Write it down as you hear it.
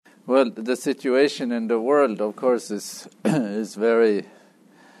Well, the situation in the world, of course, is very,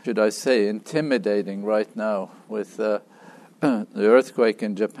 should I say, intimidating right now. With the earthquake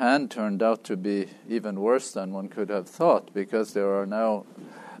in Japan turned out to be even worse than one could have thought, because there are now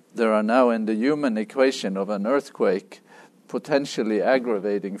in the human equation of an earthquake potentially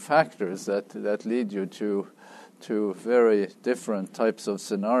aggravating factors that lead you to very different types of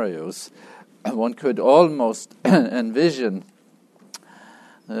scenarios. One could almost envision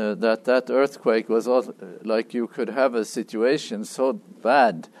that earthquake was like you could have a situation so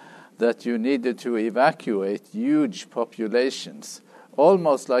bad that you needed to evacuate huge populations,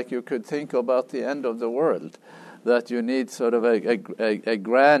 almost like you could think about the end of the world, that you need sort of a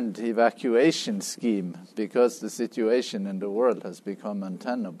grand evacuation scheme because the situation in the world has become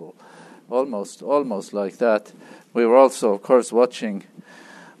untenable, almost like that. We were also, of course, watching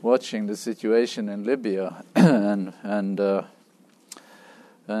the situation in Libya,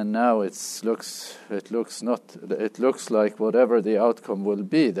 and now it looks like whatever the outcome will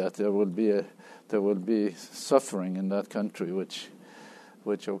be, that there will be suffering in that country, which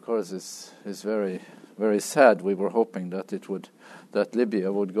of course is very, very sad. We were hoping that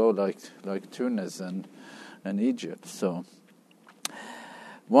Libya would go like Tunis and Egypt. So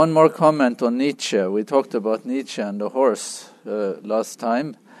one more comment on Nietzsche. We talked about Nietzsche and the horse last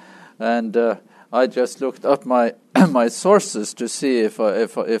time, and I just looked up my sources to see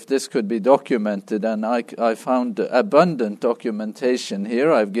if this could be documented, and I found abundant documentation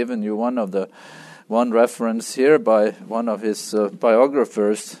here. I've given you one reference here by one of his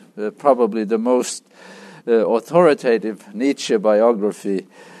biographers, probably the most authoritative Nietzsche biography,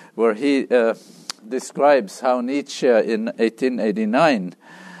 where he describes how Nietzsche in 1889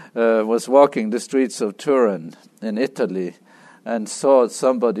 was walking the streets of Turin in Italy and saw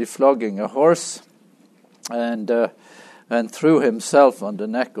somebody flogging a horse, and threw himself on the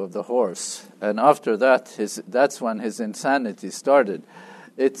neck of the horse. And after that, that's when his insanity started.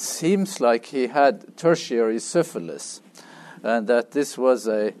 It seems like he had tertiary syphilis, and that this was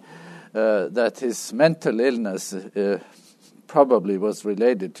that his mental illness probably was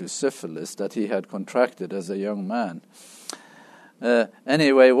related to syphilis that he had contracted as a young man.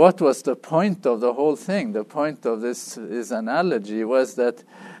 Anyway, what was the point of the whole thing? The point of this analogy was that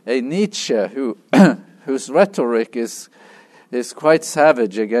a Nietzsche whose rhetoric is quite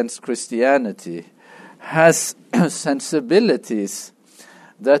savage against Christianity has sensibilities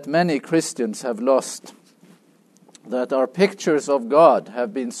that many Christians have lost, that our pictures of God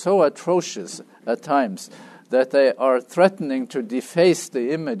have been so atrocious at times that they are threatening to deface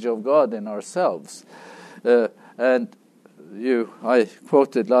the image of God in ourselves. I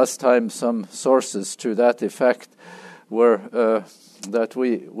quoted last time some sources to that effect, where that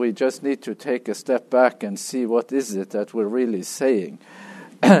we just need to take a step back and see what is it that we're really saying.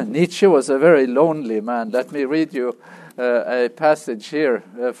 Nietzsche was a very lonely man. Let me read you a passage here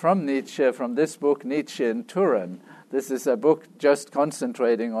from Nietzsche, from this book, Nietzsche in Turin. This is a book just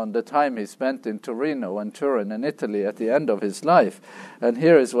concentrating on the time he spent in Torino and Turin in Italy at the end of his life. And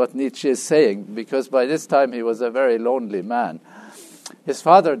here is what Nietzsche is saying, because by this time he was a very lonely man. His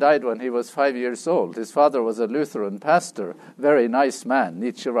father died when he was 5 years old. His father was a Lutheran pastor, very nice man.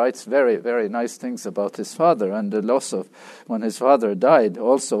 Nietzsche writes very, very nice things about his father, and the loss of, when his father died,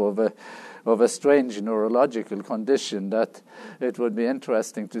 also of a strange neurological condition that it would be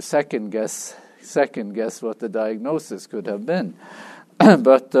interesting to second guess what the diagnosis could have been.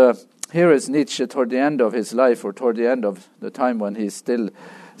 But here is Nietzsche toward the end of his life, or toward the end of the time when he's still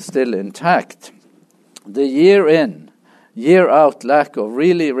intact. The year in, year out lack of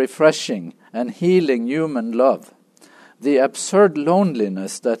really refreshing and healing human love, the absurd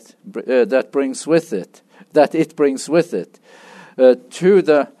loneliness that it brings with it, to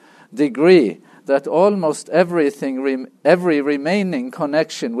the degree that almost every remaining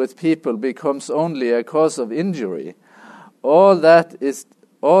connection with people becomes only a cause of injury. All that is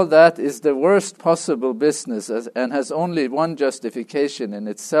the worst possible business, and has only one justification in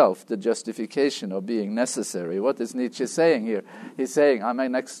itself, the justification of being necessary. What is Nietzsche saying here? He's saying, I'm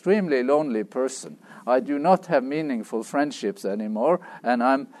an extremely lonely person. I do not have meaningful friendships anymore, and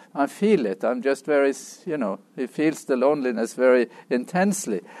I feel it. I'm just very, he feels the loneliness very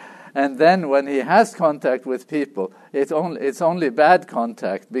intensely. And then when he has contact with people, it's only bad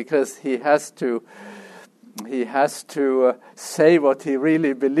contact, because he has to say what he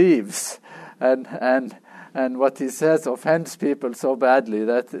really believes, and what he says offends people so badly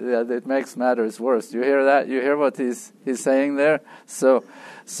that it makes matters worse. You hear that? You hear what he's saying there? So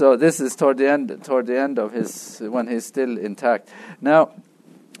this is toward the end of his, when he's still intact. Now,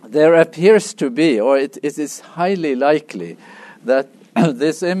 there appears to be, or it is highly likely, that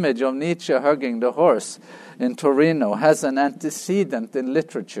this image of Nietzsche hugging the horse in Torino has an antecedent in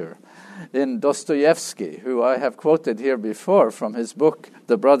literature, in Dostoevsky, who I have quoted here before from his book,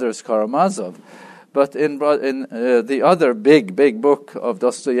 The Brothers Karamazov. But in the other big book of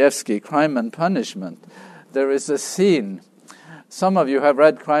Dostoevsky, Crime and Punishment, there is a scene. Some of you have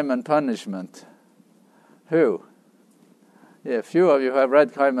read Crime and Punishment. Who? Yeah, a few of you have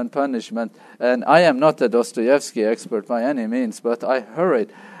read Crime and Punishment, and I am not a Dostoevsky expert by any means, but I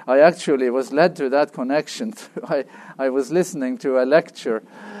hurried. I actually was led to that connection. I was listening to a lecture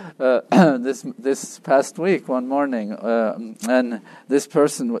this past week one morning, and this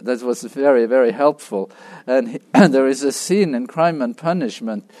person that was very, very helpful. And there is a scene in Crime and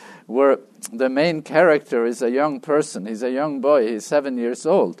Punishment where the main character is a young person. He's a young boy. He's 7 years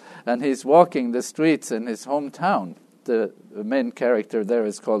old, and he's walking the streets in his hometown. The main character there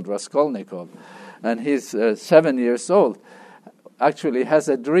is called Raskolnikov, and he's 7 years old. Actually has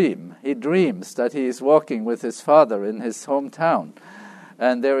a dream. He dreams that he is walking with his father in his hometown,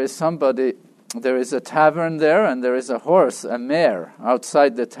 and there is a tavern there, and there is a horse, a mare,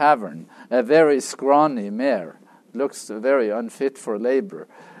 outside the tavern, a very scrawny mare, looks very unfit for labor,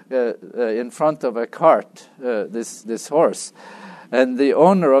 in front of a cart, this horse. And the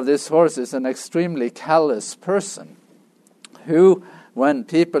owner of this horse is an extremely callous person who, when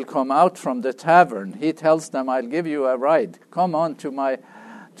people come out from the tavern, he tells them, I'll give you a ride. Come on to my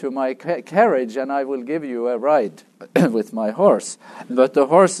carriage and I will give you a ride with my horse. But the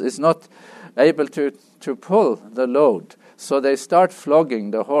horse is not able to pull the load. So they start flogging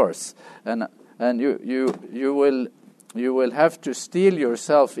the horse. And you will have to steel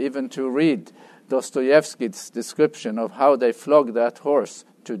yourself even to read Dostoevsky's description of how they flog that horse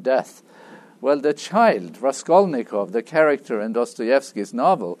to death. Well, the child, Raskolnikov, the character in Dostoevsky's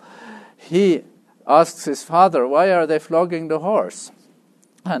novel, he asks his father, why are they flogging the horse?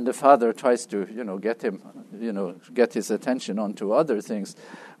 And the father tries to, get his attention onto other things.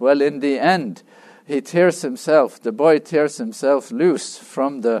 Well, in the end, the boy tears himself loose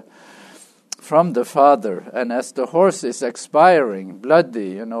from the father, and as the horse is expiring,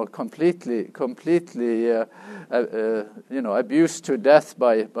 bloody, completely, abused to death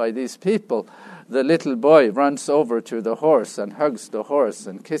by these people, the little boy runs over to the horse and hugs the horse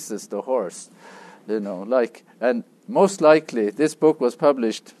and kisses the horse, and most likely this book was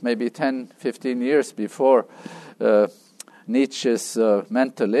published maybe 10, 15 years before Nietzsche's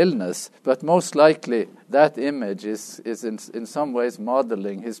mental illness, but most likely that image is in some ways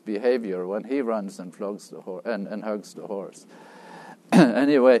modeling his behavior when he runs and flogs the horse and hugs the horse.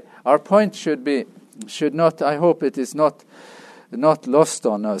 Anyway, our point should not. I hope it is not lost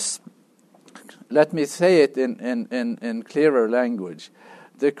on us. Let me say it in clearer language.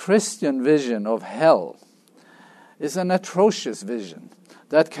 The Christian vision of hell is an atrocious vision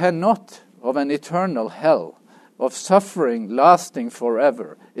that cannot, of an eternal hell, of suffering lasting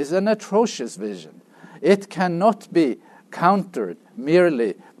forever, is an atrocious vision. It cannot be countered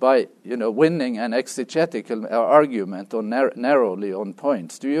merely by, winning an exegetical argument or narrowly on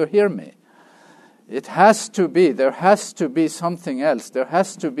points. Do you hear me? There has to be something else. There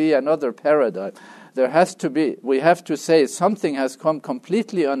has to be another paradigm. We have to say something has come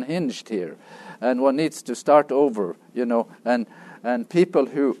completely unhinged here, and one needs to start over, and people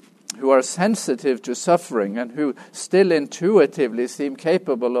who are sensitive to suffering and who still intuitively seem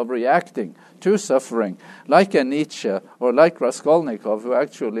capable of reacting to suffering, like a Nietzsche or like Raskolnikov, who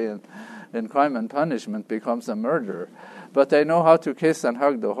actually in Crime and Punishment becomes a murderer. But they know how to kiss and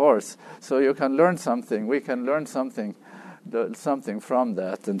hug the horse, so you can learn something. We can learn something from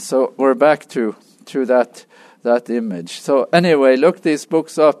that. And so we're back to that image. So anyway, look these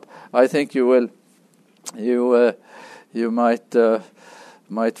books up. I think you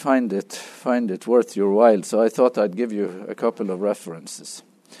might find it worth your while. So I thought I'd give you a couple of references.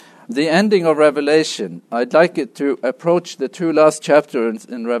 The ending of Revelation, I'd like it to approach the two last chapters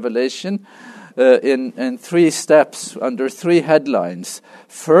in Revelation in three steps, under three headlines.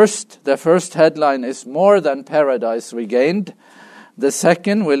 The first headline is More Than Paradise Regained. The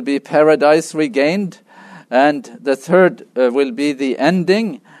second will be Paradise Regained. And the third will be the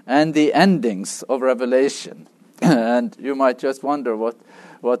ending and the endings of Revelation. And you might just wonder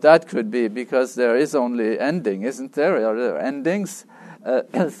what that could be, because there is only ending, isn't there? Are there endings?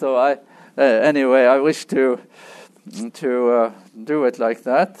 Anyway, I wish to do it like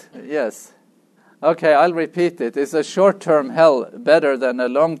that. Yes. Okay, I'll repeat it. Is a short-term hell better than a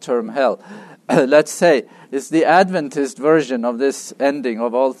long-term hell? Let's say, is the Adventist version of this ending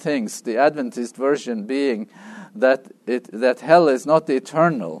of all things, the Adventist version being that hell is not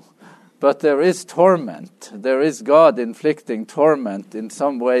eternal, But there is torment. There is God inflicting torment in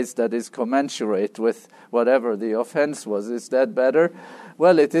some ways that is commensurate with whatever the offense was. Is that better?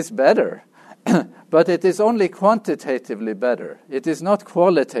 Well, it is better. But it is only quantitatively better. It is not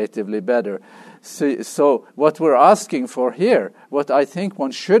qualitatively better. So what we're asking for here, what I think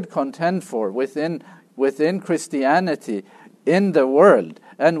one should contend for within Christianity, in the world,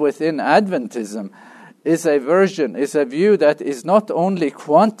 and within Adventism, is a view that is not only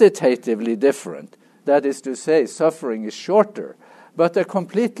quantitatively different, that is to say, suffering is shorter, but a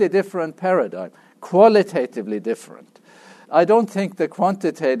completely different paradigm, qualitatively different. I don't think the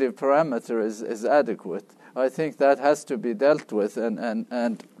quantitative parameter is adequate. I think that has to be dealt with,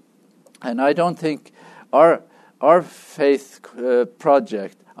 and I don't think our faith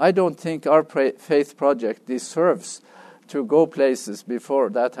project, I don't think our faith project deserves to go places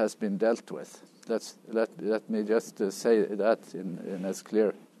before that has been dealt with. Let me just say that in as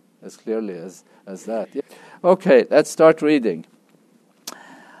clearly as that. Yeah. Okay, let's start reading.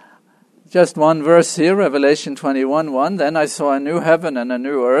 Just one verse here, Revelation 21:1. Then I saw a new heaven and a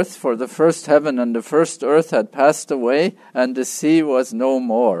new earth, for the first heaven and the first earth had passed away, and the sea was no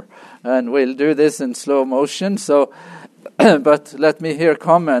more. And we'll do this in slow motion. So, but let me hear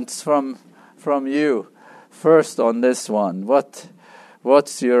comments from you first on this one.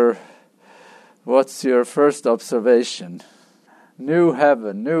 What's your first observation? New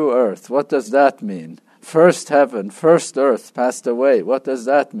heaven, new earth. What does that mean? First heaven, first earth passed away. What does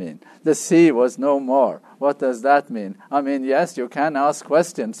that mean? The sea was no more. What does that mean? I mean, yes, you can ask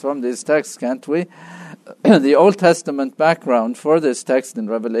questions from this text, can't we? The Old Testament background for this text in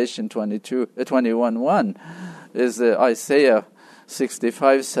Revelation 21:1 is Isaiah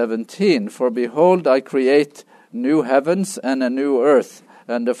 65:17. For behold, I create new heavens and a new earth,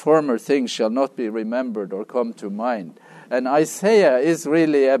 and the former things shall not be remembered or come to mind. And Isaiah is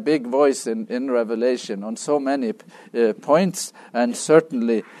really a big voice in Revelation on so many points, and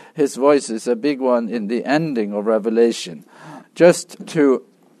certainly his voice is a big one in the ending of Revelation. Just to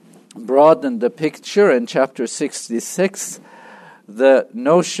broaden the picture, in chapter 66, the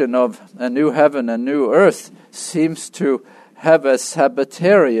notion of a new heaven and new earth seems to have a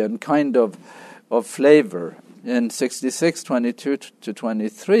Sabbatarian kind of flavor. In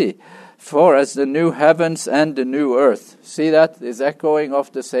 66:22-23, for as the new heavens and the new earth. See, that is echoing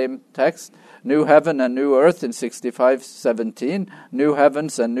off the same text. New heaven and new earth in 65:17. New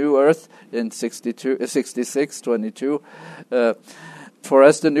heavens and new earth in 66:22. For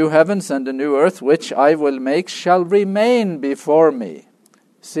as the new heavens and the new earth, which I will make, shall remain before me.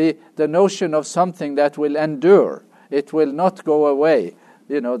 See, the notion of something that will endure. It will not go away.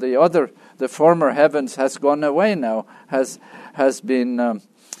 You know, the former heavens has gone away now, has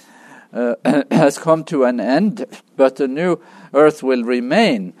come to an end, but the new earth will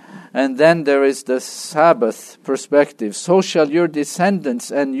remain. And then there is the Sabbath perspective. So shall your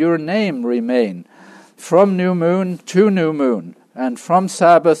descendants and your name remain. From new moon to new moon, and from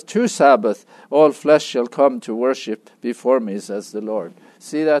Sabbath to Sabbath, all flesh shall come to worship before me, says the Lord.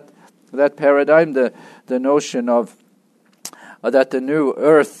 See that paradigm, the notion of that the new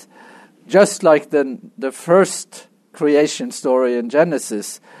earth, just like the first creation story in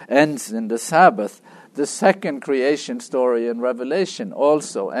Genesis ends in the Sabbath, the second creation story in Revelation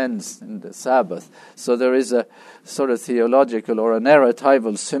also ends in the Sabbath. So there is a sort of theological or a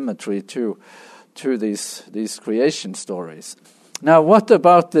narratival symmetry to these creation stories. Now, what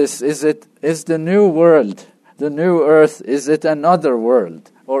about this? Is the new world, the new earth, is it another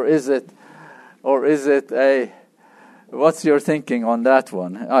world, or is it a? What's your thinking on that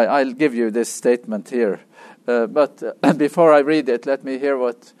one? I'll give you this statement here, but before I read it, let me hear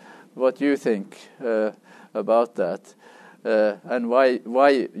what you think about that, and why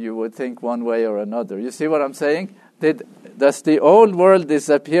you would think one way or another. You see what I'm saying? Does the old world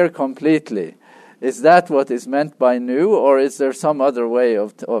disappear completely? Is that what is meant by new, or is there some other way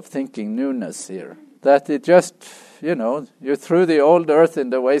of thinking newness here? That it just, you threw the old earth in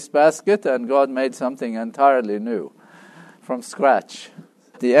the wastebasket and God made something entirely new from scratch.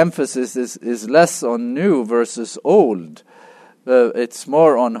 The emphasis is less on new versus old. It's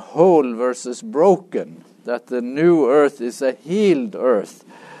more on whole versus broken. That the new earth is a healed earth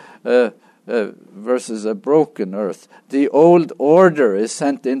versus a broken earth. The old order is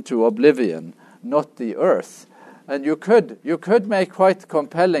sent into oblivion, not the earth. And you could make quite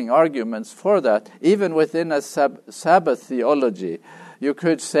compelling arguments for that. Even within a Sabbath theology, you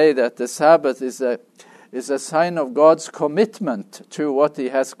could say that the Sabbath is a sign of God's commitment to what He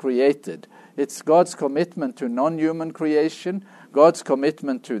has created. It's God's commitment to non-human creation, God's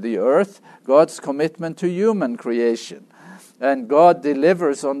commitment to the earth, God's commitment to human creation. And God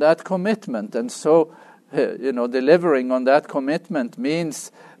delivers on that commitment. And so, delivering on that commitment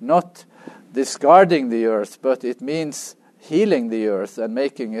means not discarding the earth, but it means healing the earth and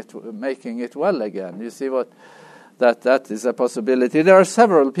making it well again. You see that is a possibility. There are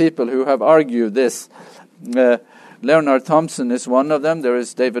several people who have argued this. Leonard Thompson is one of them. There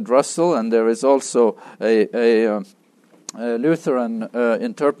is David Russell, and there is also a Lutheran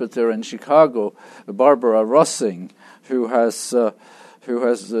interpreter in Chicago, Barbara Rossing, who has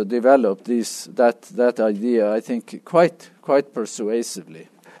developed that idea, I think, quite persuasively.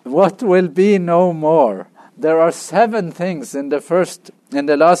 What will be no more? There are 7 things in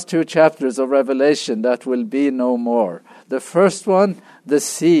the last 2 chapters of Revelation that will be no more. The first one, the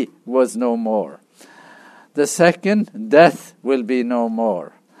sea was no more. The second, death will be no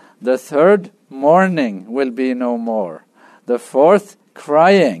more. The third, mourning will be no more. The fourth,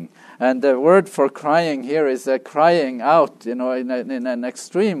 crying. And the word for crying here is a crying out, in an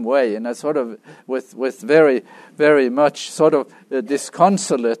extreme way, in a sort of with very, very much sort of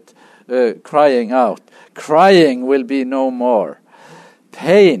disconsolate crying out. Crying will be no more.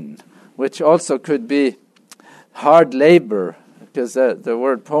 Pain, which also could be hard labor, because the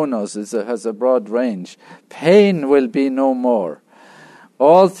word ponos has a broad range. Pain will be no more.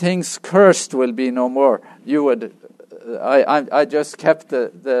 All things cursed will be no more. I just kept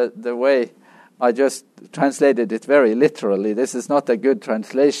the way I just translated it very literally. This is not a good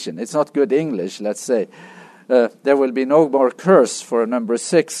translation. It's not good English, let's say. There will be no more curse, for number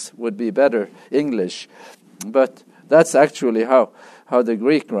 6 would be better English. But that's actually how the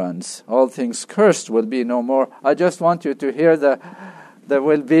Greek runs. All things cursed will be no more. I just want you to hear there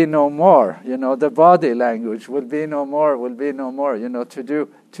will be no more. The body language will be no more, to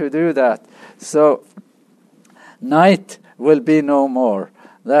do that. So night will be no more.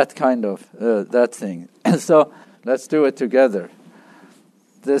 That kind of, that thing. So let's do it together.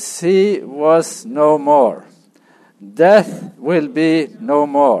 The sea was no more. Death will be no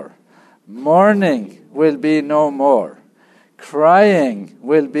more. Mourning will be no more. Crying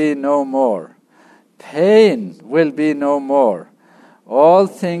will be no more. Pain will be no more. All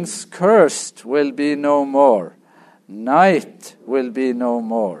things cursed will be no more. Night will be no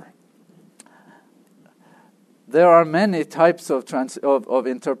more. There are many types of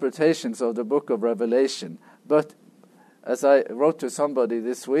interpretations of the book of Revelation, but as I wrote to somebody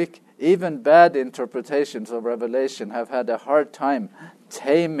this week, even bad interpretations of Revelation have had a hard time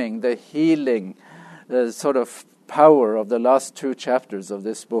taming the healing sort of power of the last 2 chapters of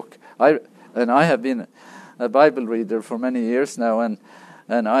this book. I have been a Bible reader for many years now, and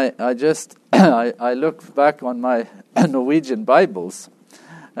I just I look back on my Norwegian Bibles,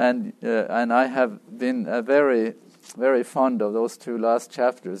 and I have been very, very fond of those 2 last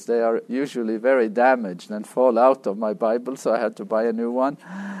chapters. They are usually very damaged and fall out of my Bible, so I had to buy a new one,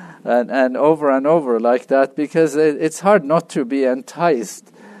 and over like that, because it's hard not to be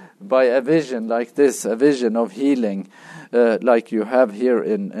enticed by a vision like this, a vision of healing, like you have here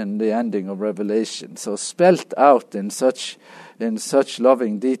in the ending of Revelation. So spelt out in such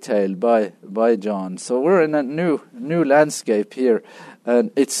loving detail by John. So we're in a new landscape here, and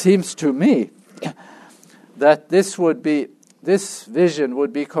it seems to me that this vision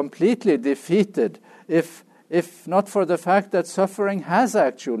would be completely defeated if not for the fact that suffering has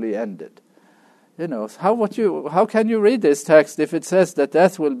actually ended. How can you read this text if it says that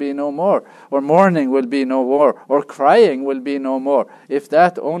death will be no more, or mourning will be no more, or crying will be no more, if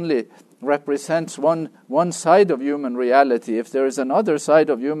that only represents one side of human reality, if there is another side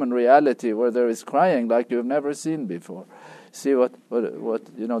of human reality where there is crying like you've never seen before? See what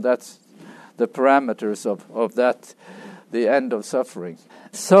that's the parameters of that, the end of suffering.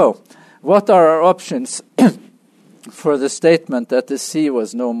 So, what are our options for the statement that the sea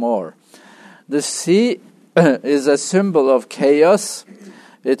was no more? The sea is a symbol of chaos.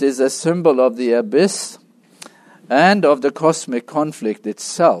 It is a symbol of the abyss and of the cosmic conflict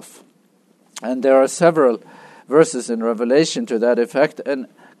itself. And there are several verses in Revelation to that effect, and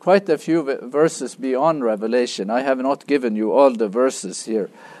quite a few verses beyond Revelation. I have not given you all the verses here,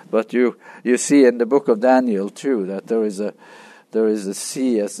 but you see in the book of Daniel too that there is a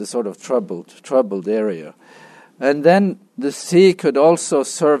sea as a sort of troubled area. And then the sea could also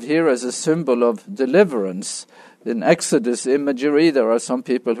serve here as a symbol of deliverance. In Exodus imagery, there are some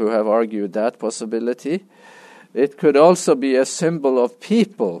people who have argued that possibility. It could also be a symbol of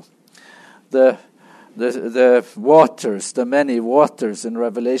people. The waters, the many waters in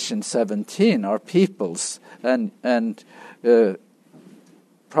Revelation 17 are peoples, and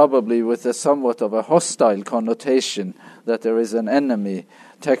probably with a somewhat of a hostile connotation, that there is an enemy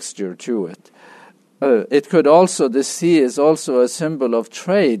texture to it. it could also, the sea is also a symbol of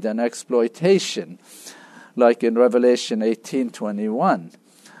trade and exploitation, like in Revelation 18:21.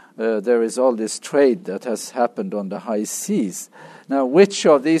 There is all this trade that has happened on the high seas. Now, which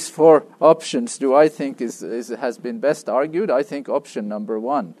of these four options do I think has been best argued? I think option number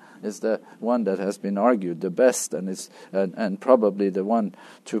one is the one that has been argued the best and probably the one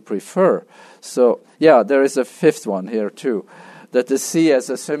to prefer. So, yeah, there is a fifth one here too, that the sea as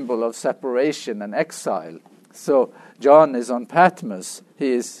a symbol of separation and exile. So John is on Patmos.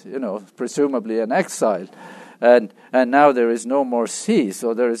 He is, presumably an exile. And now there is no more sea,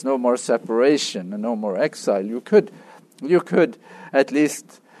 so there is no more separation and no more exile. You could at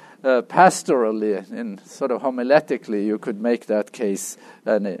least pastorally, in sort of homiletically, you could make that case,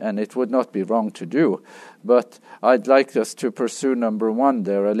 and it would not be wrong to do. But I'd like us to pursue number one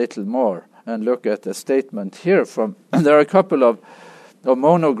there a little more and look at the statement here from. There are a couple of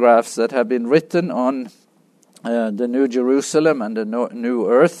monographs that have been written on the New Jerusalem and the New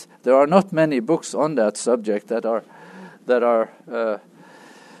Earth. There are not many books on that subject that are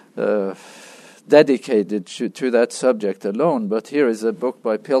dedicated to that subject alone, but here is a book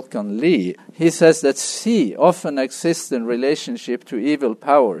by Pilkon Lee. He says that sea often exists in relationship to evil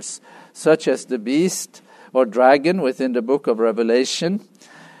powers, such as the beast or dragon within the book of Revelation.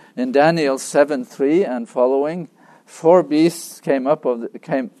 In Daniel 7:3 and following, 4 beasts came up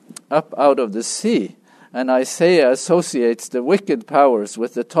out of the sea, and Isaiah associates the wicked powers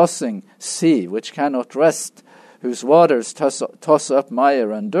with the tossing sea, which cannot rest, whose waters toss up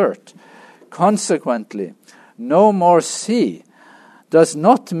mire and dirt. Consequently, no more sea does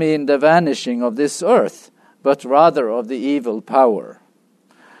not mean the vanishing of this earth, but rather of the evil power.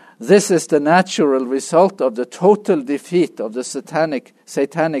 This is the natural result of the total defeat of the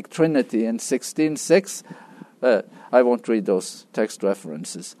satanic trinity in 16:6. I won't read those text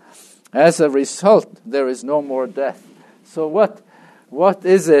references. As a result, there is no more death. So what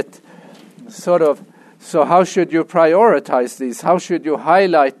is it sort of? So how should you prioritize these? How should you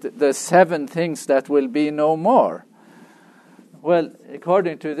highlight the 7 things that will be no more? Well,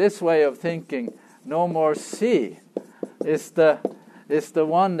 according to this way of thinking, no more sea is the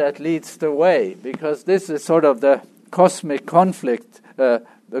one that leads the way, because this is sort of the cosmic conflict, the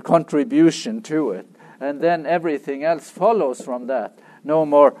contribution to it. And then everything else follows from that. No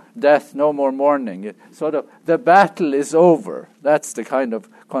more death, no more mourning. Sort of the battle is over. That's the kind of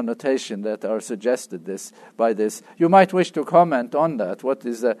connotation that are suggested by this. You might wish to comment on that. What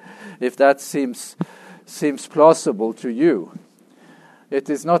is if that seems plausible to you? It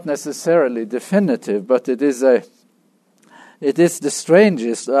is not necessarily definitive, but it is the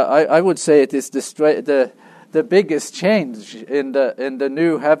strangest. I would say it is the biggest change in the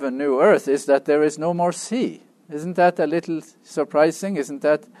new heaven, new earth is that there is no more sea. Isn't that a little surprising? Isn't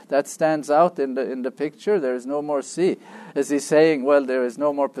that stands out in the picture? There is no more sea. Is he saying, well, there is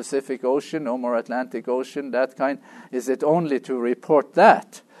no more Pacific Ocean, no more Atlantic Ocean, that kind? Is it only to report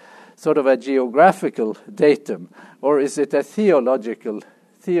that? Sort of a geographical datum, or is it a theological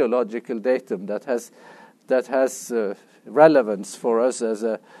datum that has relevance for us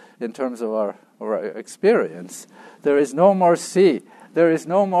in terms of our experience? There is no more sea. There is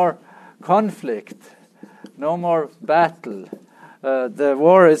no more conflict. No more battle. The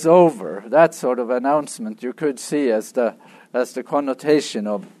war is over. That sort of announcement you could see as the connotation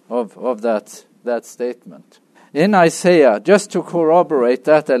of that statement. In Isaiah, just to corroborate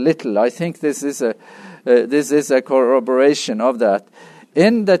that a little, I think this is a corroboration of that.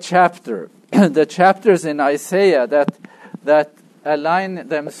 In the chapter, the chapters in Isaiah that align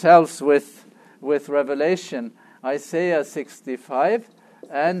themselves with Revelation, Isaiah 65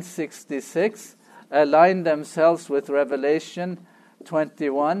 and 66. Align themselves with Revelation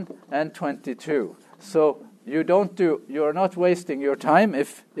 21 and 22. So you're not wasting your time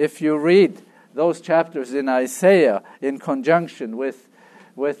if you read those chapters in Isaiah in conjunction with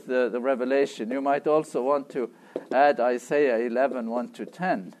the Revelation. You might also want to add Isaiah 11,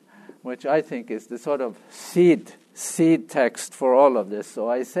 1-10, which I think is the sort of seed text for all of this. So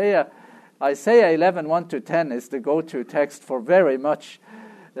Isaiah 11, 1-10 is the go-to text for very much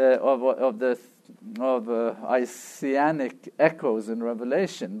of Isaianic echoes in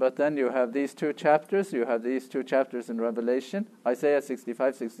Revelation. But then you have these 2 chapters. You have these 2 chapters in Revelation, Isaiah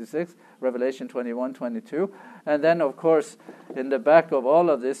 65, 66, Revelation 21, 22. And then, of course, in the back of all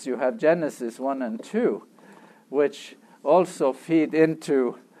of this, you have Genesis 1 and 2, which also feed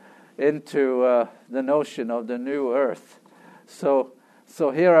into the notion of the new earth. So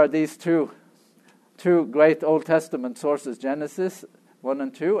here are these two great Old Testament sources, Genesis 1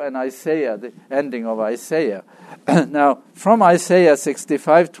 and 2, and Isaiah, the ending of Isaiah. Now, from Isaiah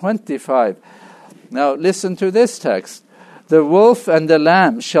 65:25, Now listen to this text. The wolf and the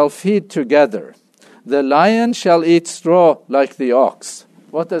lamb shall feed together. The lion shall eat straw like the ox.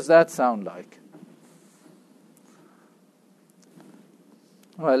 What does that sound like?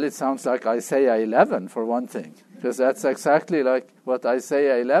 Well, it sounds like Isaiah 11 for one thing, because that's exactly like what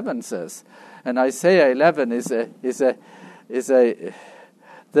Isaiah 11 says. And Isaiah 11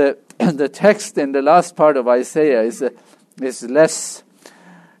 the text in the last part of Isaiah is a less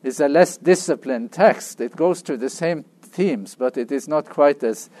disciplined text. It goes to the same themes, but it is not quite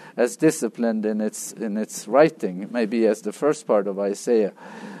as disciplined in its writing, maybe as the first part of Isaiah.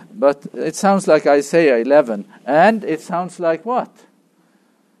 But it sounds like Isaiah 11, and it sounds like what?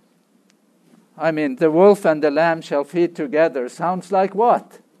 I mean, the wolf and the lamb shall feed together. Sounds like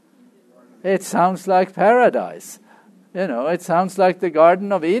what? It sounds like paradise. You know, it sounds like the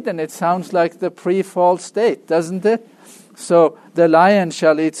Garden of Eden. It sounds like the pre-fall state, doesn't it? So the lion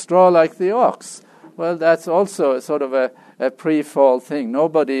shall eat straw like the ox. Well, that's also sort of a pre-fall thing.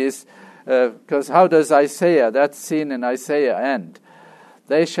 Nobody is, because how does Isaiah, that's seen in Isaiah, end?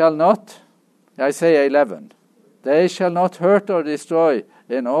 They shall not, Isaiah 11, they shall not hurt or destroy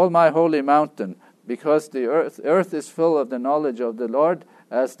in all my holy mountain, because the earth is full of the knowledge of the Lord,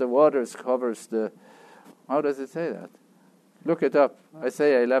 as the waters covers the... How does it say that? Look it up.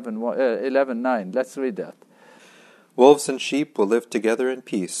 Isaiah 11:9. Let's read that. Wolves and sheep will live together in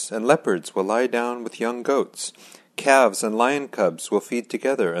peace, and leopards will lie down with young goats. Calves and lion cubs will feed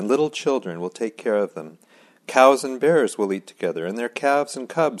together, and little children will take care of them. Cows and bears will eat together, and their calves and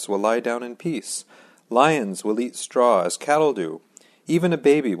cubs will lie down in peace. Lions will eat straw as cattle do. Even a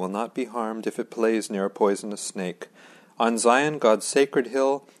baby will not be harmed if it plays near a poisonous snake. On Zion, God's sacred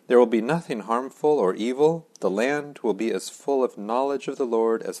hill, there will be nothing harmful or evil. The land will be as full of knowledge of the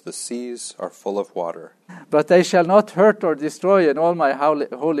Lord as the seas are full of water. But they shall not hurt or destroy in all my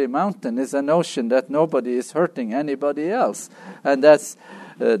holy mountain is a notion that nobody is hurting anybody else. And that's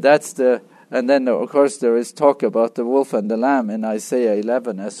the... And then, of course, there is talk about the wolf and the lamb in Isaiah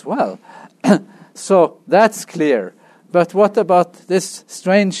 11 as well. So that's clear. But what about this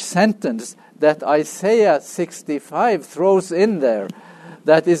strange sentence that Isaiah 65 throws in there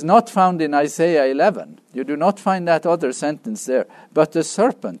that is not found in Isaiah 11? You do not find that other sentence there. But the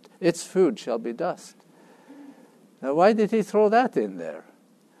serpent, its food shall be dust. Now, why did he throw that in there?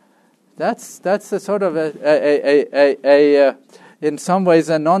 That's a sort of in some ways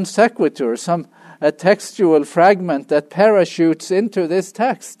a non sequitur, a textual fragment that parachutes into this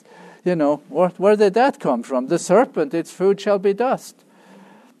text. You know, where did that come from? The serpent, its food shall be dust.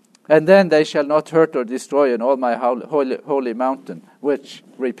 And then they shall not hurt or destroy in all my holy mountain, which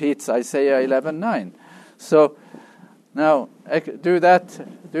repeats Isaiah 11:9. So now do that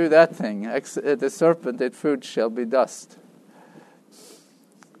thing. The serpent, its food shall be dust.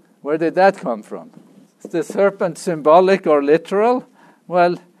 Where did that come from? Is the serpent symbolic or literal?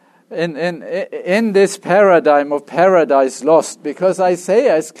 Well, in this paradigm of paradise lost, because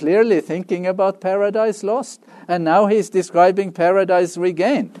Isaiah is clearly thinking about paradise lost, and now he's describing paradise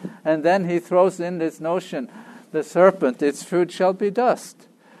regained. And then he throws in this notion, the serpent, its food shall be dust.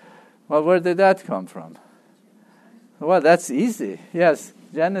 Well, where did that come from? Well, that's easy. Yes,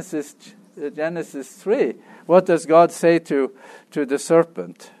 Genesis 3. What does God say to the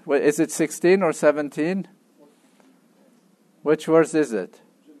serpent? Is it 16 or 17? Which verse is it?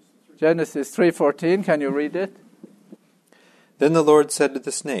 Genesis 3:14. Can you read it? Then the Lord said to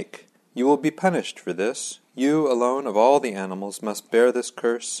the snake, "You will be punished for this. You alone of all the animals must bear this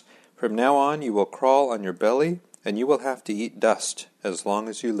curse. From now on you will crawl on your belly, and you will have to eat dust as long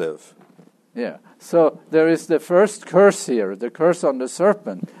as you live." Yeah. So there is the first curse here, the curse on the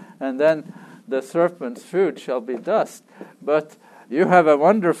serpent, and then the serpent's food shall be dust. But you have a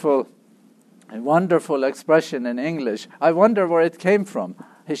wonderful expression in English. I wonder where it came from.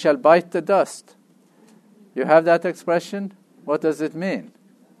 He shall bite the dust. You have that expression? What does it mean?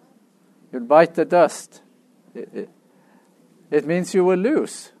 You'll bite the dust. It means you will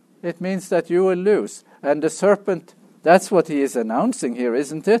lose. It means that you will lose. And the serpent, that's what he is announcing here,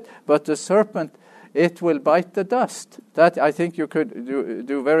 isn't it? But the serpent, it will bite the dust. That I think you could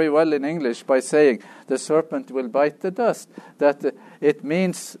do very well in English by saying the serpent will bite the dust. That it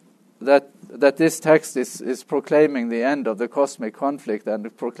means that this text is proclaiming the end of the cosmic conflict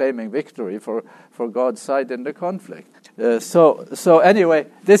and proclaiming victory for God's side in the conflict. So anyway,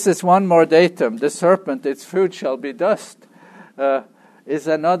 this is one more datum. The serpent, its food shall be dust, is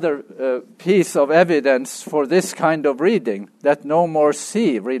another piece of evidence for this kind of reading, that no more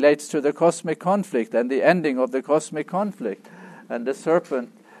sea relates to the cosmic conflict and the ending of the cosmic conflict. And the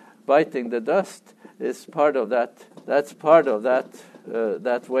serpent biting the dust is part of that. That's part of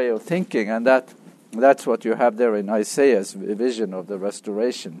that way of thinking, and that That's what you have there in Isaiah's vision of the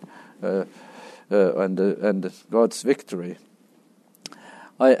restoration and God's victory.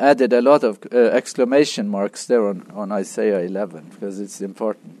 I added a lot of exclamation marks there on Isaiah 11 because it's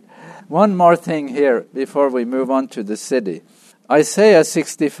important. One more thing here before we move on to the city. Isaiah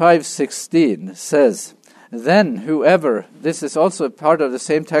 65:16 says, "Then whoever," this is also part of the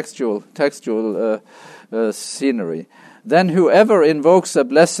same textual scenery, "then whoever invokes a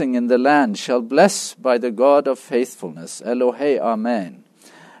blessing in the land shall bless by the God of faithfulness, Elohe Amen.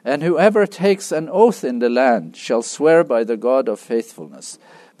 And whoever takes an oath in the land shall swear by the God of faithfulness,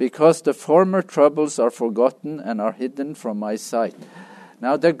 because the former troubles are forgotten and are hidden from my sight."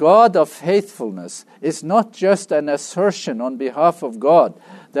 Now, the God of faithfulness is not just an assertion on behalf of God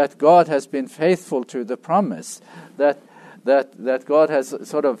that God has been faithful to the promise, that God has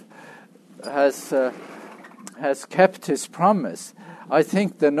sort of has kept his promise. I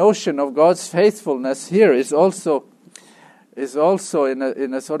think the notion of God's faithfulness here is also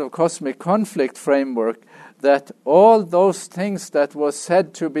in a sort of cosmic conflict framework, that all those things that was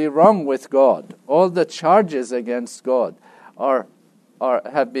said to be wrong with God, all the charges against God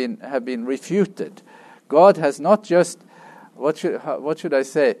have been refuted. God has not just what should I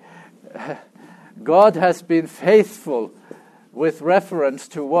say? God has been faithful with reference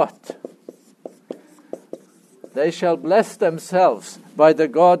to what? They shall bless themselves by the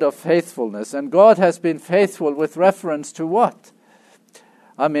God of faithfulness. And God has been faithful with reference to what?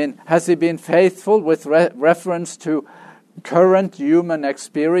 I mean, has he been faithful with reference to current human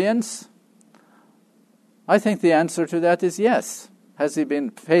experience? I think the answer to that is yes. Has he been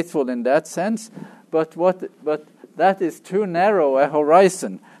faithful in that sense? But that is too narrow a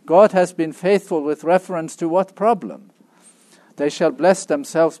horizon. God has been faithful with reference to what problem? They shall bless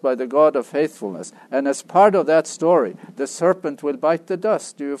themselves by the God of faithfulness. And as part of that story, the serpent will bite the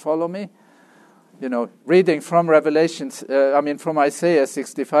dust. Do you follow me? You know, reading from from Isaiah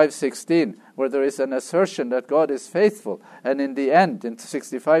 65:16, where there is an assertion that God is faithful. And in the end, in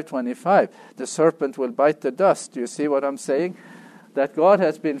 65:25, the serpent will bite the dust. Do you see what I'm saying? That God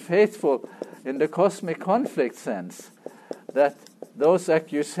has been faithful in the cosmic conflict sense. That those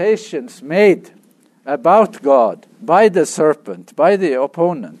accusations made about God by the serpent, by the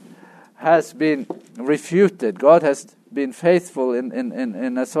opponent, has been refuted. God has been faithful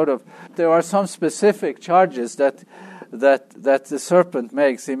in a sort of... There are some specific charges that the serpent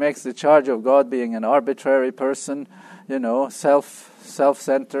makes. He makes the charge of God being an arbitrary person,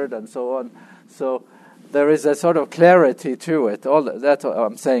 self-centered and so on. So there is a sort of clarity to it. All that's what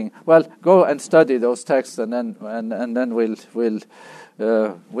I'm saying. Well, go and study those texts, and then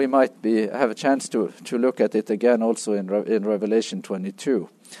we might have a chance to look at it again also in Revelation 22.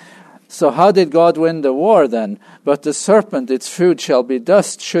 So how did God win the war then? But the serpent, its food shall be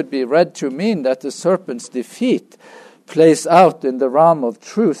dust, should be read to mean that the serpent's defeat plays out in the realm of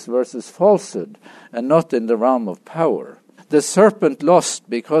truth versus falsehood, and not in the realm of power. The serpent lost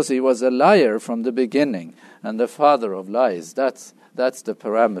because he was a liar from the beginning, and the father of lies. That's the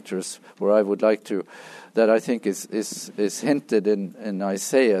parameters where I would like to... that I think is hinted in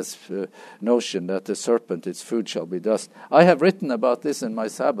Isaiah's notion that the serpent, its food shall be dust. I have written about this in my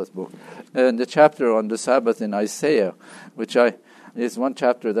Sabbath book, in the chapter on the Sabbath in Isaiah, which is one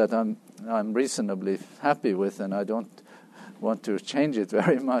chapter that I'm reasonably happy with, and I don't want to change it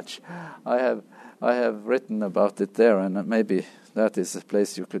very much. I have written about it there, and maybe that is a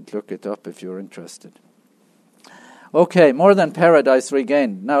place you could look it up if you're interested. Okay, more than paradise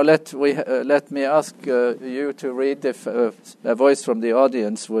regained. Now let me ask you to read, if a voice from the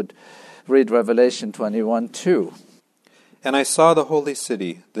audience would read Revelation 21:2. "And I saw the holy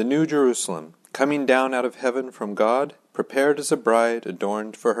city, the new Jerusalem, coming down out of heaven from God, prepared as a bride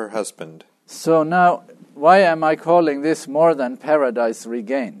adorned for her husband." So now, why am I calling this more than paradise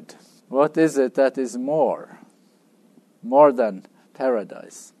regained? What is it that is more than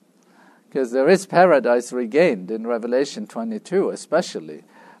paradise? Because there is paradise regained in Revelation 22 especially,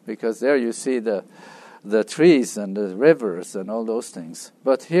 because there you see the trees and the rivers and all those things.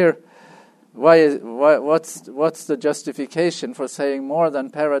 But here, what's the justification for saying more than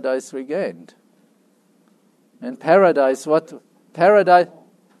paradise regained? In paradise, what? Paradise,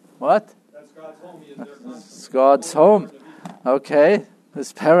 what? That's God's home. It's God's home. Okay,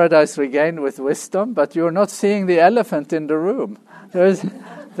 is paradise regained with wisdom? But you're not seeing the elephant in the room. There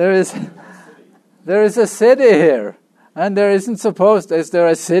is a city here, and there isn't supposed... Is there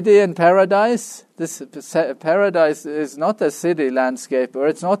a city in paradise? This paradise is not a city landscape, or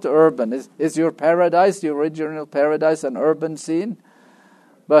it's not urban. Is your paradise, the original paradise, an urban scene?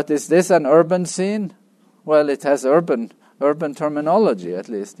 But is this an urban scene? Well, it has urban urban terminology, at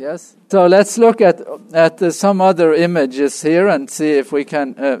least, yes? So let's look at some other images here and see if we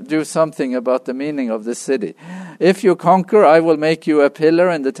can do something about the meaning of the city. If you conquer, I will make you a pillar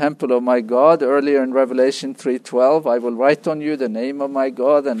in the temple of my God. Earlier in Revelation 3:12, I will write on you the name of my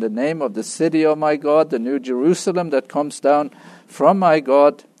God and the name of the city of my God, the new Jerusalem that comes down from my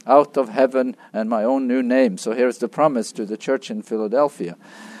God out of heaven, and my own new name. So here's the promise to the church in Philadelphia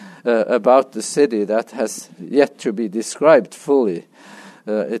about the city that has yet to be described fully.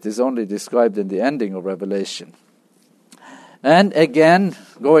 It is only described in the ending of Revelation. And again,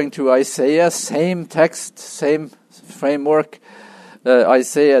 going to Isaiah, same text, same framework.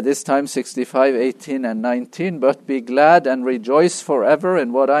 Isaiah, this time 65, 18, and 19. But be glad and rejoice forever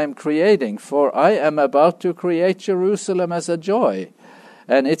in what I am creating, for I am about to create Jerusalem as a joy,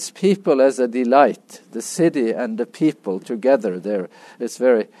 and its people as a delight. The city and the people together there. It's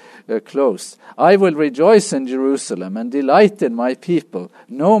very close. I will rejoice in Jerusalem and delight in my people.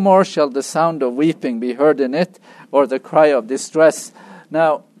 No more shall the sound of weeping be heard in it, or the cry of distress.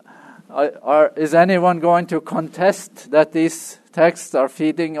 Now, is anyone going to contest that these texts are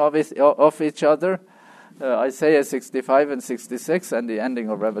feeding off each other? Isaiah 65 and 66 and the ending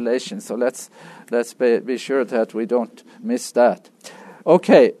of Revelation. So let's be sure that we don't miss that.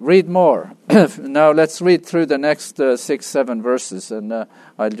 Okay, read more. Now let's read through the next 6-7 verses, and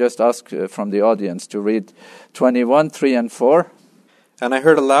I'll just ask from the audience to read 21, 3 and 4. And I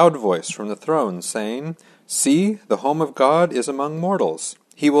heard a loud voice from the throne saying, See, the home of God is among mortals.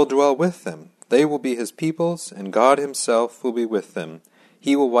 He will dwell with them. They will be his peoples, and God himself will be with them.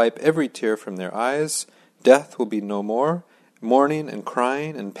 He will wipe every tear from their eyes. Death will be no more. Mourning and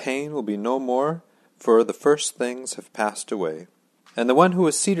crying and pain will be no more, for the first things have passed away. And the one who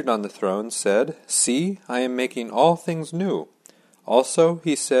was seated on the throne said, See, I am making all things new. Also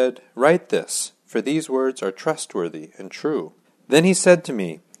he said, Write this, for these words are trustworthy and true. Then he said to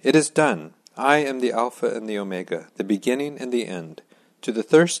me, It is done. I am the Alpha and the Omega, the beginning and the end. To the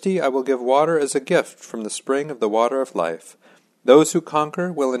thirsty I will give water as a gift from the spring of the water of life. Those who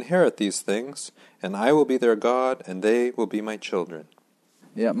conquer will inherit these things, and I will be their God, and they will be my children.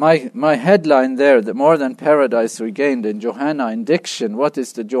 Yeah, my headline there, the More Than Paradise Regained in Johannine diction. What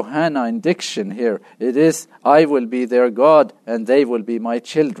is the Johannine diction here? It is, I will be their God and they will be my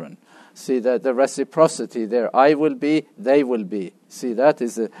children. See that the reciprocity there. I will be, they will be. See, that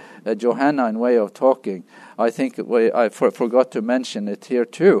is a Johannine way of talking. I think I forgot to mention it here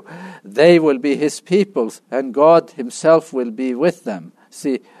too. They will be his peoples and God himself will be with them.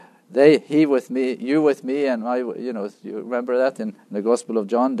 See, he with me, you with me, and I, you remember that in the Gospel of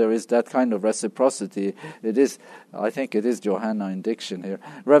John, there is that kind of reciprocity. I think it is Johannine diction here.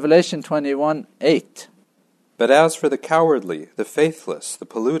 Revelation 21:8. But as for the cowardly, the faithless, the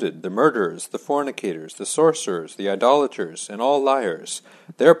polluted, the murderers, the fornicators, the sorcerers, the idolaters, and all liars,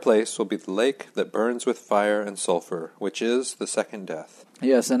 their place will be the lake that burns with fire and sulfur, which is the second death.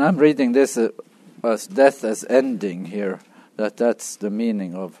 Yes, and I'm reading this as death as ending here. That's the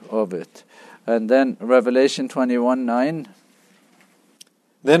meaning of it. And then Revelation 21:9.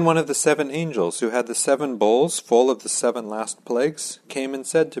 Then one of the 7 angels who had the 7 bowls full of the 7 last plagues came and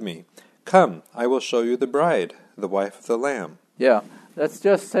said to me, Come, I will show you the bride, the wife of the Lamb. Yeah, let's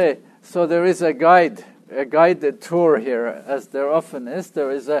just say, so there is a guided tour here, as there often is.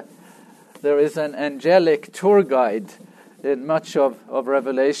 There is an angelic tour guide in much of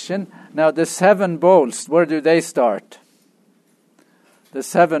Revelation. Now the 7 bowls, where do they start? The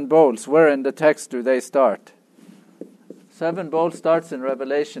 7 bowls, where in the text do they start? 7 bowls starts in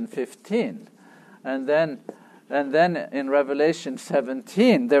Revelation 15. And then in Revelation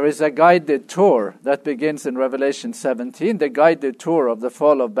 17, there is a guided tour that begins in Revelation 17, the guided tour of the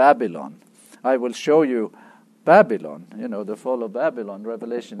fall of Babylon. I will show you Babylon, the fall of Babylon,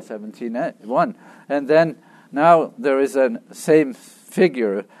 Revelation 17:1. And then now there is a same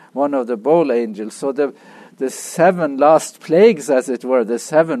figure, one of the bowl angels. So the 7 last plagues, as it were, the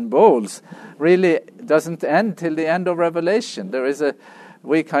 7 bowls, really doesn't end till the end of Revelation.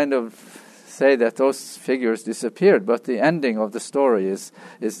 We kind of say that those figures disappeared, but the ending of the story is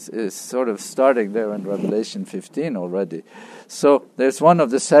sort of starting there in Revelation 15 already. So there's one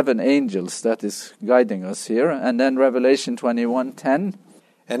of the 7 angels that is guiding us here, and then Revelation 21:10.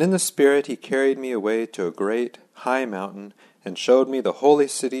 And in the Spirit he carried me away to a great high mountain, and showed me the holy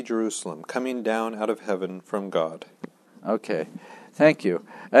city Jerusalem coming down out of heaven from God. Okay, thank you.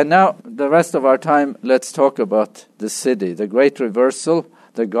 And now, the rest of our time, let's talk about the city, the great reversal,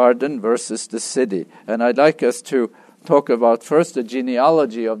 the garden versus the city. And I'd like us to talk about first the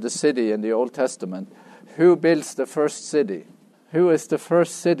genealogy of the city in the Old Testament. Who builds the first city? Who is the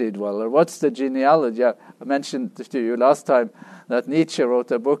first city dweller? What's the genealogy? I mentioned to you last time that Nietzsche wrote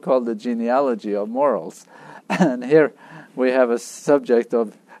a book called The Genealogy of Morals. And here we have a subject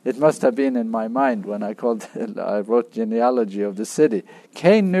of, it must have been in my mind when I wrote Genealogy of the City.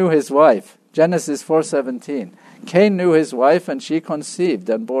 Cain knew his wife, Genesis 4:17. Cain knew his wife, and she conceived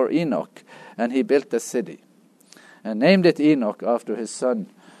and bore Enoch, and he built a city, and named it Enoch after his son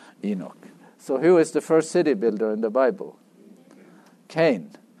Enoch. So who is the first city builder in the Bible? Cain.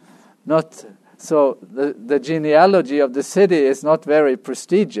 So the genealogy of the city is not very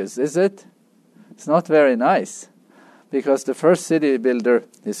prestigious, is it? It's not very nice, because the first city builder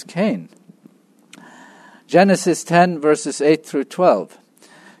is Cain. Genesis 10 verses 8 through 12.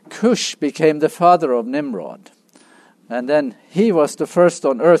 Cush became the father of Nimrod, and then he was the first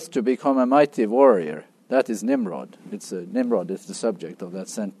on earth to become a mighty warrior. That is Nimrod. Nimrod is the subject of that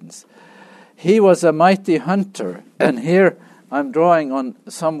sentence. He was a mighty hunter, and here I'm drawing on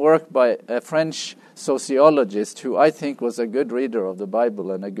some work by a French sociologist who I think was a good reader of the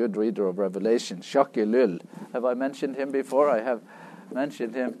Bible and a good reader of Revelation, Jacques Ellul. Have I mentioned him before? I have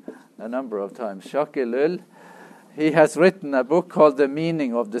mentioned him a number of times. Jacques Ellul, he has written a book called The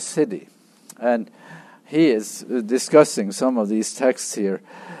Meaning of the City, and he is discussing some of these texts here.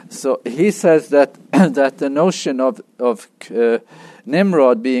 So he says that that the notion of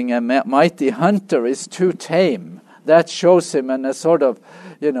Nimrod being a mighty hunter is too tame. That shows him in a sort of,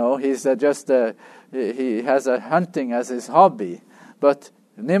 he's he has a hunting as his hobby. But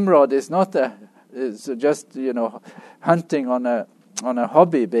Nimrod is not just hunting on a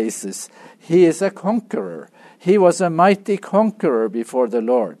hobby basis. He is a conqueror. He was a mighty conqueror before the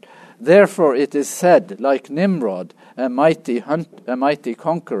Lord. Therefore it is said, like Nimrod, a mighty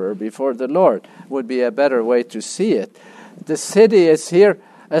conqueror before the Lord would be a better way to see it. The city is here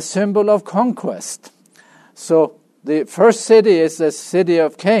a symbol of conquest. So the first city is the city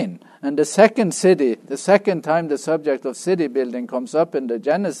of Cain, and the second city, the second time the subject of city building comes up in the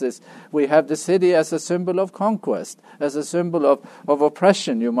Genesis, we have the city as a symbol of conquest, as a symbol of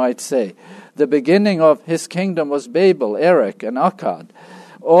oppression, you might say. The beginning of his kingdom was Babel, Erech, and Akkad,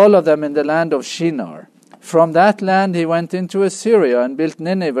 all of them in the land of Shinar. From that land he went into Assyria and built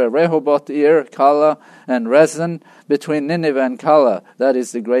Nineveh, Rehoboth, Ir, Calah, and Rezin, between Nineveh and Calah. That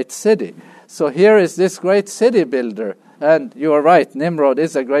is the great city. So here is this great city builder. And you are right, Nimrod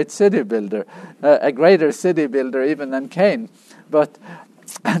is a great city builder, a greater city builder even than Cain. But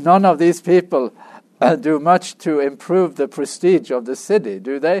none of these people do much to improve the prestige of the city,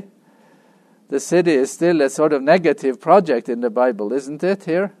 do they? The city is still a sort of negative project in the Bible, isn't it,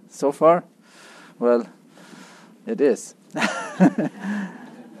 here, so far? Well, it is.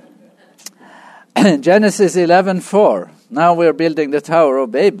 Genesis 11:4. Now we're building the Tower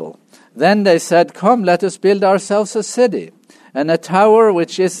of Babel. Then they said, "Come, let us build ourselves a city, and a tower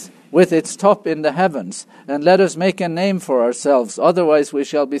which is with its top in the heavens, and let us make a name for ourselves, otherwise we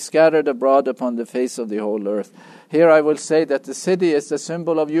shall be scattered abroad upon the face of the whole earth." Here I will say that the city is the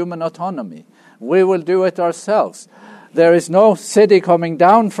symbol of human autonomy. We will do it ourselves. There is no city coming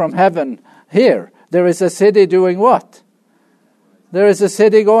down from heaven here. There is a city doing what? There is a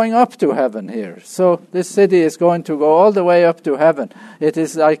city going up to heaven here. So this city is going to go all the way up to heaven.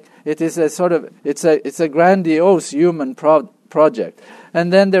 It's a grandiose human project.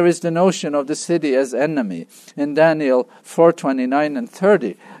 And then there is the notion of the city as enemy. In Daniel 4:29 and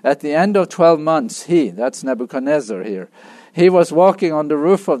 30, at the end of 12 months, that's Nebuchadnezzar here, he was walking on the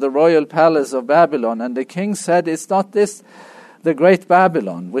roof of the royal palace of Babylon, and the king said, "Is not this the great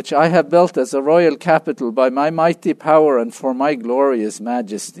Babylon, which I have built as a royal capital by my mighty power and for my glorious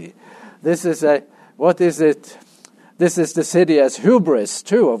majesty?" What is it? This is the city as hubris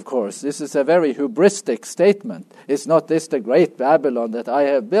too, of course. This is a very hubristic statement. Is not this the great Babylon that I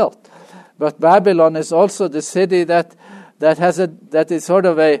have built? But Babylon is also the city that is sort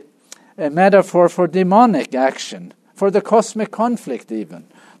of a metaphor for demonic action, for the cosmic conflict even.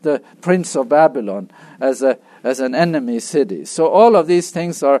 The Prince of Babylon as an enemy city. So all of these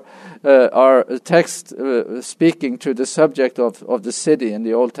things are text speaking to the subject of the city in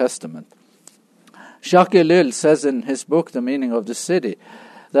the Old Testament. Jacques Ellul says in his book, The Meaning of the City,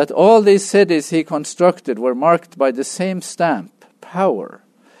 that all these cities he constructed were marked by the same stamp, power.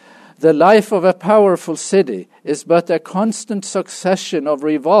 The life of a powerful city is but a constant succession of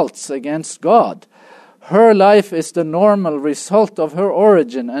revolts against God. Her life is the normal result of her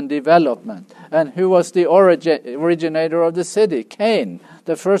origin and development. And who was the originator of the city? Cain,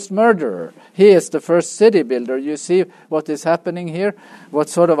 the first murderer. He is the first city builder. You see what is happening here? What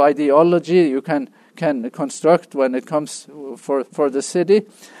sort of ideology you can construct when it comes for the city?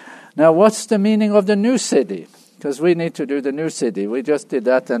 Now, what's the meaning of the new city? because we need to do the new city. We just did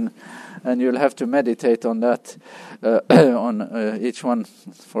that, and you'll have to meditate on that, on each one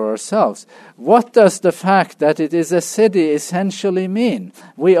for ourselves. What does the fact that it is a city essentially mean?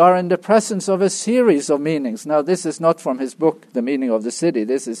 We are in the presence of a series of meanings. Now, this is not from his book, The Meaning of the City.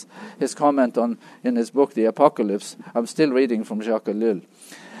 This is his comment in his book, The Apocalypse. I'm still reading from Jacques Ellul.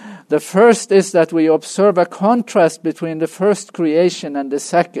 The first is that we observe a contrast between the first creation and the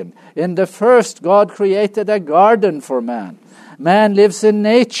second. In the first, God created a garden for man. Man lives in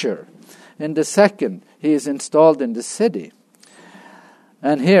nature. In the second, he is installed in the city.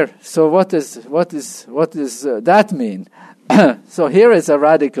 And here, so what does that mean? So here is a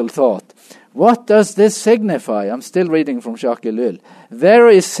radical thought. What does this signify? I'm still reading from Jacques Ellul.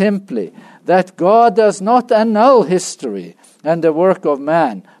 Very simply, that God does not annul history and the work of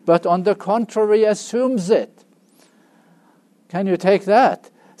man, but on the contrary assumes it. Can you take that?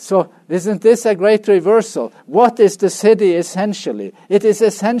 So isn't this a great reversal? What is the city essentially? It is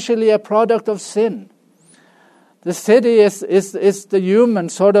essentially a product of sin. The city is the human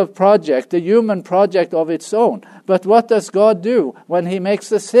sort of project, the human project of its own. But what does God do when he makes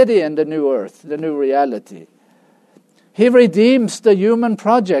the city in the new earth, the new reality? He redeems the human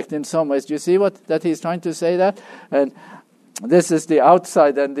project in some ways. Do you see that he's trying to say that? And this is the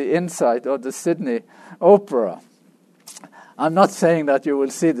outside and the inside of the Sydney Opera. I'm not saying that you will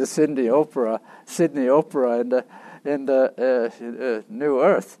see the Sydney Opera in the new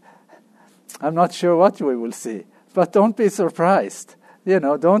earth. I'm not sure what we will see, but don't be surprised.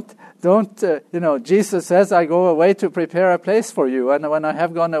 Jesus says, "I go away to prepare a place for you, and when I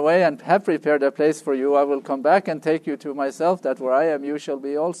have gone away and have prepared a place for you, I will come back and take you to myself, that where I am, you shall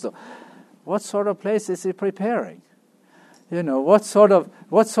be also." What sort of place is he preparing? What sort of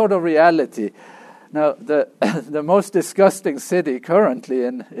reality? Now, the most disgusting city currently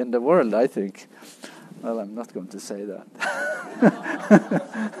in the world, I think. Well, I'm not going to say that.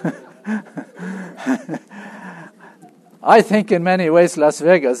 I think in many ways Las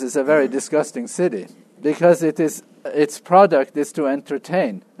Vegas is a very disgusting city because its product is to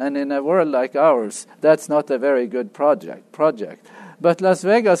entertain, and in a world like ours, that's not a very good project. But Las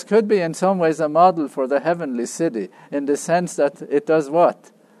Vegas could be in some ways a model for the heavenly city in the sense that it does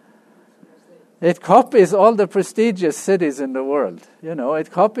what? It copies all the prestigious cities in the world.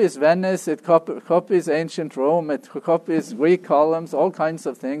 It copies Venice, it copies ancient Rome, it copies Greek columns, all kinds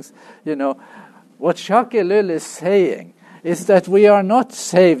of things. What Jacques Ellul is saying is that we are not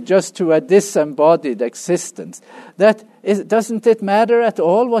saved just to a disembodied existence. Doesn't it matter at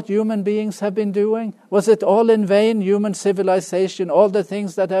all what human beings have been doing? Was it all in vain, human civilization, all the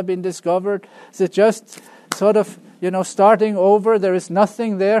things that have been discovered? Is it just sort of, starting over? There is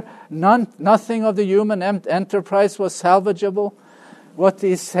nothing there. Nothing of the human enterprise was salvageable. What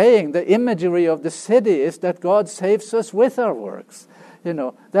he's saying, the imagery of the city, is that God saves us with our works.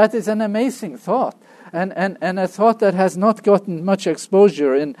 That is an amazing thought. And a thought that has not gotten much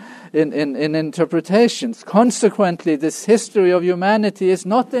exposure in interpretations. Consequently, this history of humanity is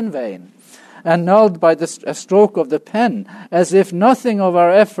not in vain, annulled by a stroke of the pen, as if nothing of our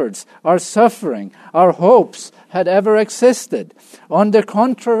efforts, our suffering, our hopes had ever existed. On the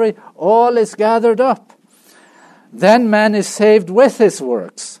contrary, all is gathered up. Then man is saved with his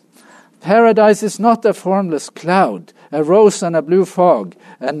works. Paradise is not a formless cloud, a rose on a blue fog,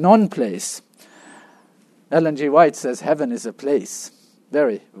 a non-place. Ellen G. White says heaven is a place.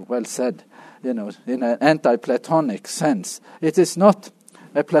 Very well said, in an anti-Platonic sense. It is not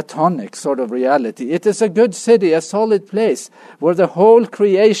a Platonic sort of reality. It is a good city, a solid place, where the whole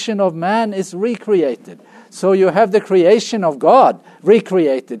creation of man is recreated. So you have the creation of God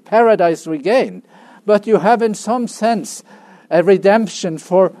recreated, paradise regained. But you have in some sense a redemption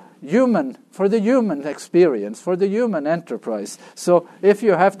for the human experience, for the human enterprise. So if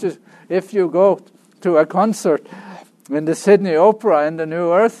you go to a concert in the Sydney Opera in the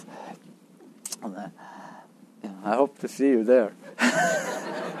New Earth, I hope to see you there.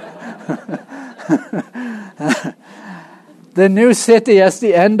 The new city as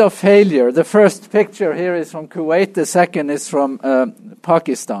the end of failure. The first picture here is from Kuwait. The second is from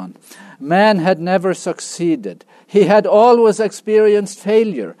Pakistan. Man had never succeeded. He had always experienced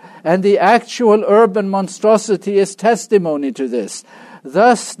failure, and the actual urban monstrosity is testimony to this.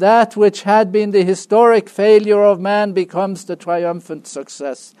 Thus, that which had been the historic failure of man becomes the triumphant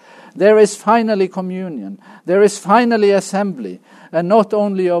success. There is finally communion. There is finally assembly, and not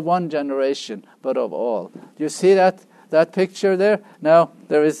only of one generation, but of all. Do you see that picture there? Now,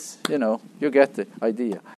 there is, you get the idea.